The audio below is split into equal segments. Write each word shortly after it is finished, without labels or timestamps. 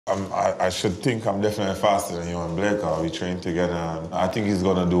I should think I'm definitely faster than Yohan Blake. We trained together, and I think he's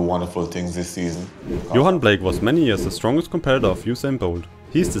going to do wonderful things this season. Yohan Blake was many years the strongest competitor of Usain Bolt.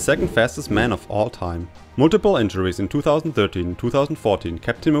 He is the second fastest man of all time. Multiple injuries in 2013 and 2014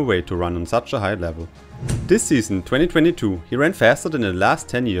 kept him away to run on such a high level. This season, 2022, he ran faster than in the last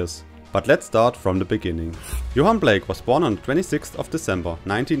 10 years. But let's start from the beginning. Yohan Blake was born on the 26th of December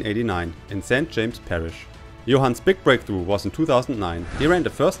 1989 in St. James Parish. Yohan's big breakthrough was in 2009. He ran the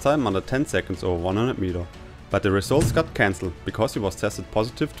first time under 10 seconds over 100 meter, but the results got cancelled because he was tested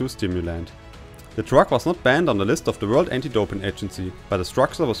positive to stimulant. The drug was not banned on the list of the World Anti-Doping Agency, but the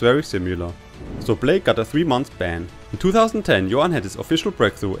structure was very similar. So Blake got a 3-month ban. In 2010, Yohan had his official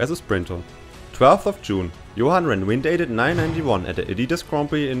breakthrough as a sprinter. 12th of June, Yohan ran wind-aided 991 at the Adidas Grand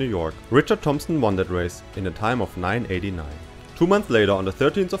Prix in New York. Richard Thompson won that race in a time of 989. 2 months later, on the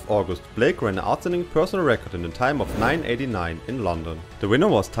 13th of August, Blake ran an outstanding personal record in a time of 989 in London. The winner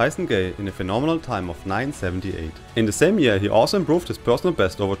was Tysan Gay in a phenomenal time of 978. In the same year, he also improved his personal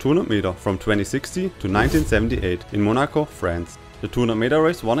best over 200 meter from 2060 to 1978 in Monaco, France. The 200 meter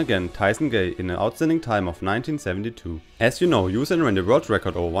race won again Tysan Gay in an outstanding time of 1972. As you know, Usain ran the world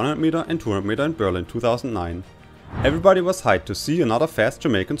record over 100 meter and 200 meter in Berlin 2009. Everybody was hyped to see another fast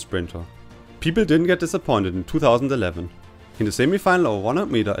Jamaican sprinter. People didn't get disappointed in 2011. In the semi-final over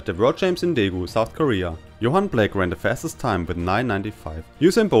 100 meter at the World Champs in Daegu, South Korea, Yohan Blake ran the fastest time with 9:95.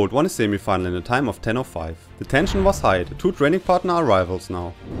 Usain Bolt won his semi-final in a time of 10:05. The tension was high, the two training partners are rivals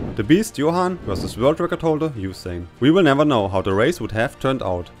now. The beast Yohan versus world record holder Usain. We will never know how the race would have turned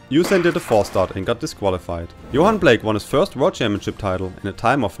out. Usain did a false start and got disqualified. Yohan Blake won his first World Championship title in a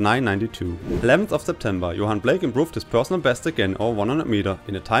time of 9:92. 11th of September, Yohan Blake improved his personal best again over 100 meter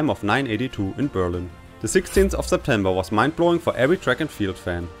in a time of 9:82 in Berlin. The 16th of September was mind-blowing for every track and field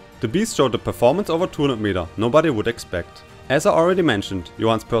fan. The beast showed a performance over 200 meter nobody would expect. As I already mentioned,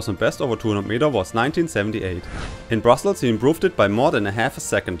 Yohan's personal best over 200 meter was 1978. In Brussels he improved it by more than a half a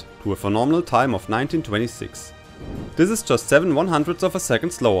second to a phenomenal time of 1926. This is just 7/100ths of a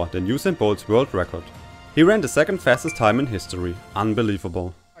second slower than Usain Bolt's world record. He ran the second fastest time in history.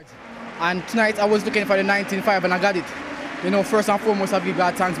 Unbelievable. And tonight I was looking for the 19.5 and I got it. You know, first and foremost I give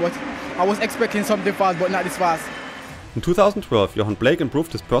God thanks, but I was expecting something fast, but not this fast. In 2012, Yohan Blake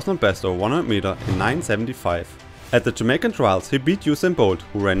improved his personal best over 100 meter in 9:75. At the Jamaican trials, he beat Usain Bolt,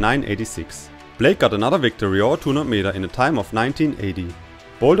 who ran 9:86. Blake got another victory over 200 meter in a time of 19:80.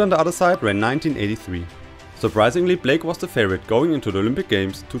 Bolt on the other side ran 19:83. Surprisingly, Blake was the favorite going into the Olympic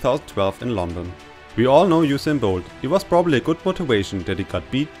Games 2012 in London. We all know Usain Bolt. It was probably a good motivation that he got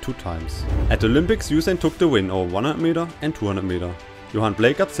beat 2 times. At the Olympics, Usain took the win over 100 meter and 200 meter. Yohan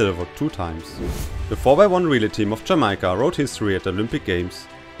Blake got silver 2 times. The 4x1 relay team of Jamaica wrote history at the Olympic Games.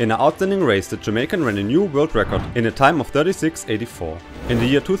 In an outstanding race, the Jamaican ran a new world record in a time of 36:84. In the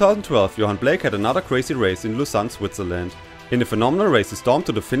year 2012, Yohan Blake had another crazy race in Lausanne, Switzerland. In a phenomenal race, he stormed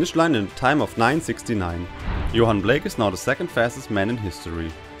to the finish line in a time of 9:69. Yohan Blake is now the second fastest man in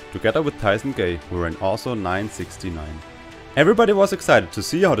history, together with Tysan Gay, who ran also 9:69. Everybody was excited to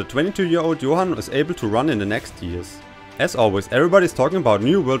see how the 22-year-old Yohan is able to run in the next years. As always, everybody's talking about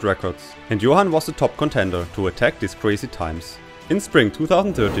new world records, and Yohan was the top contender to attack these crazy times. In spring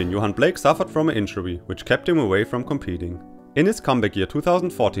 2013, Yohan Blake suffered from an injury, which kept him away from competing. In his comeback year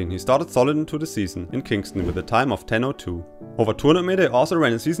 2014, he started solid into the season in Kingston with a time of 10:02. Over 200 meter, he also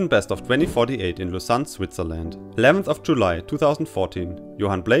ran a season best of 20:48 in Lausanne, Switzerland. 11th of July 2014,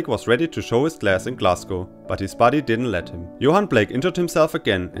 Yohan Blake was ready to show his class in Glasgow, but his body didn't let him. Yohan Blake injured himself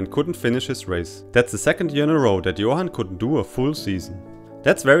again and couldn't finish his race. That's the second year in a row that Yohan couldn't do a full season.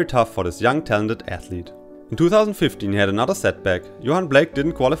 That's very tough for this young talented athlete. In 2015 he had another setback. Yohan Blake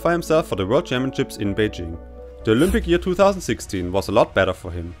didn't qualify himself for the World Championships in Beijing. The Olympic year 2016 was a lot better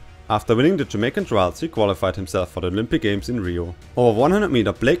for him. After winning the Jamaican trials, he qualified himself for the Olympic Games in Rio. Over 100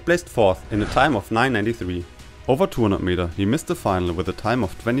 meter, Blake placed 4th in a time of 9:93. Over 200 meter, he missed the final with a time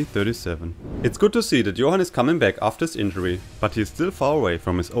of 20:37. It's good to see that Yohan is coming back after his injury, but he is still far away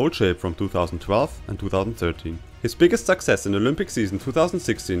from his old shape from 2012 and 2013. His biggest success in the Olympic season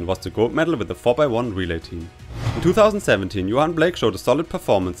 2016 was the gold medal with the 4x1 relay team. In 2017, Yohan Blake showed a solid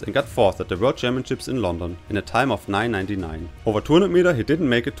performance and got 4th at the World Championships in London in a time of 9:99. Over 200 meter, he didn't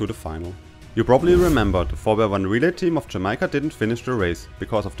make it to the final. You probably remember the 4x1 relay team of Jamaica didn't finish the race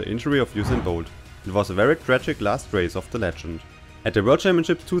because of the injury of Usain Bolt. It was a very tragic last race of the legend. At the World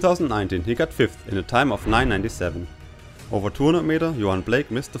Championships 2019, he got 5th in a time of 9:97. Over 200 meter, Yohan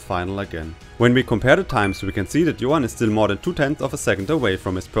Blake missed the final again. When we compare the times, we can see that Yohan is still more than 2/10 of a second away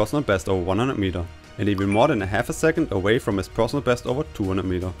from his personal best over 100 meter, and even more than a half a second away from his personal best over 200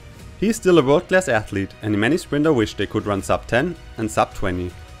 meter. He is still a world-class athlete, and many sprinters wish they could run sub 10 and sub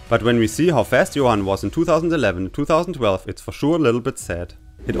 20. But when we see how fast Yohan was in 2011 and 2012, it's for sure a little bit sad.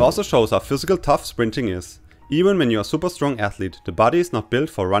 It also shows how physical tough sprinting is. Even when you're a super strong athlete, the body is not built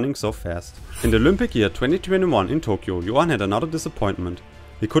for running so fast. In the Olympic year 2021 in Tokyo, Yohan had another disappointment.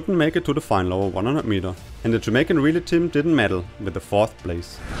 He couldn't make it to the final over 100 meter, and the Jamaican relay team didn't medal with the 4th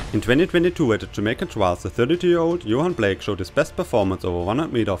place. In 2022 at the Jamaican trials, the 32-year-old Yohan Blake showed his best performance over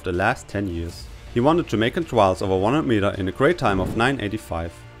 100 meter of the last 10 years. He won the Jamaican trials over 100 meter in a great time of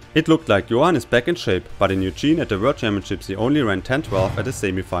 9:85. It looked like Yohan is back in shape, but in Eugene at the World Championships he only ran 10:12 at the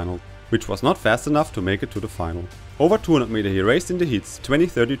semi-final, which was not fast enough to make it to the final. Over 200 meter he raced in the heats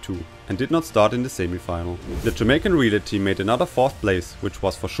 20:32 and did not start in the semi-final. The Jamaican relay team made another 4th place, which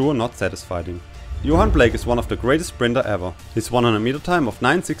was for sure not satisfying. Yohan Blake is one of the greatest sprinter ever. His 100 meter time of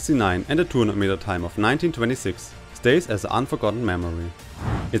 9:69 and a 200 meter time of 19:26 stays as an unforgotten memory.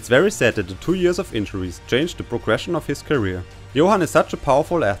 It's very sad that the 2 years of injuries changed the progression of his career. Yohan is such a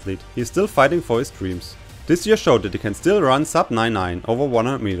powerful athlete, he is still fighting for his dreams. This year showed that he can still run sub 9:9 over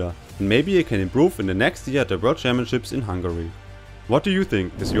 100 meter, and maybe he can improve in the next year at the World Championships in Hungary. What do you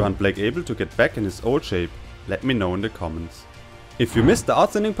think? Is Yohan Blake able to get back in his old shape? Let me know in the comments. If you missed the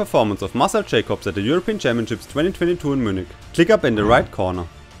outstanding performance of Marcel Jacobs at the European Championships 2022 in Munich, click up in the right corner.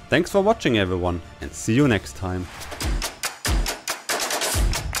 Thanks for watching everyone, and see you next time.